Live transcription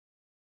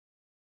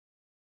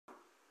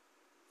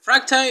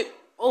Fragtime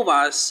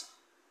OVA's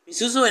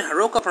Misuzu and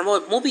Haruka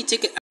promote movie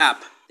ticket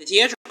app. The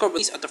theatrical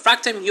release of the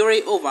Fragtime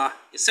Yuri OVA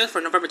is set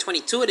for November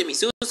 22 at the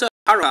Misuzu and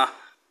Haruka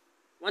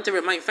want to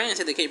remind fans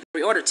that they can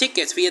pre-order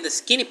tickets via the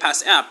Skinny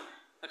Pass app.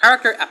 The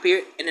character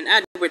appeared in an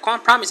ad where Kwan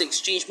promised to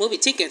exchange movie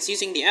tickets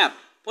using the app.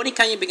 Pony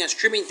Canyon began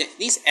streaming the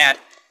ad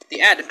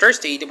on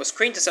Thursday that was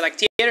screened to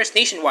select theaters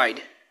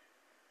nationwide.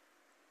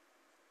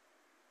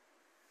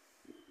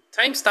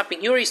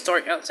 Time-stopping Yuri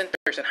story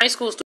centers on high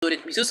school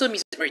student Misuzu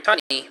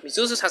Moritani.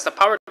 Misuzu has the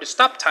power to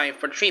stop time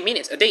for 3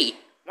 minutes a day.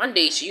 One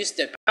day, she used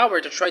the power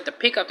to try to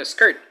pick up the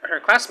skirt on her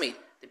classmate,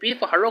 the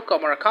beautiful Haruka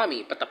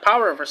Murakami, but the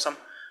power for some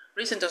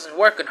reason doesn't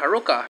work on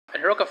Haruka,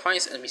 and Haruka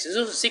finds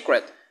Misuzu's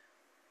secret.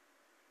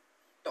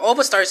 The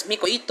OVA stars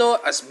Miko Ito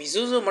as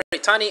Misuzu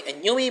Moritani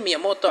and Yumi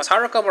Miyamoto as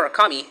Haruka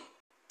Murakami.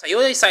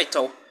 Toyoda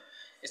Saito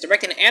is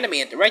directing the anime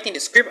and writing the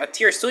script at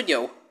Tier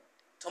Studio.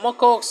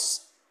 Tomoko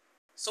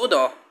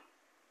Sodo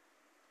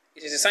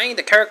is designing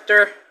the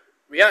characters.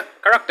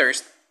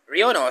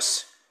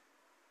 Rionos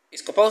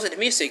is composing the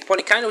music.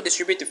 Polycano will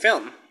distribute the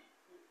film.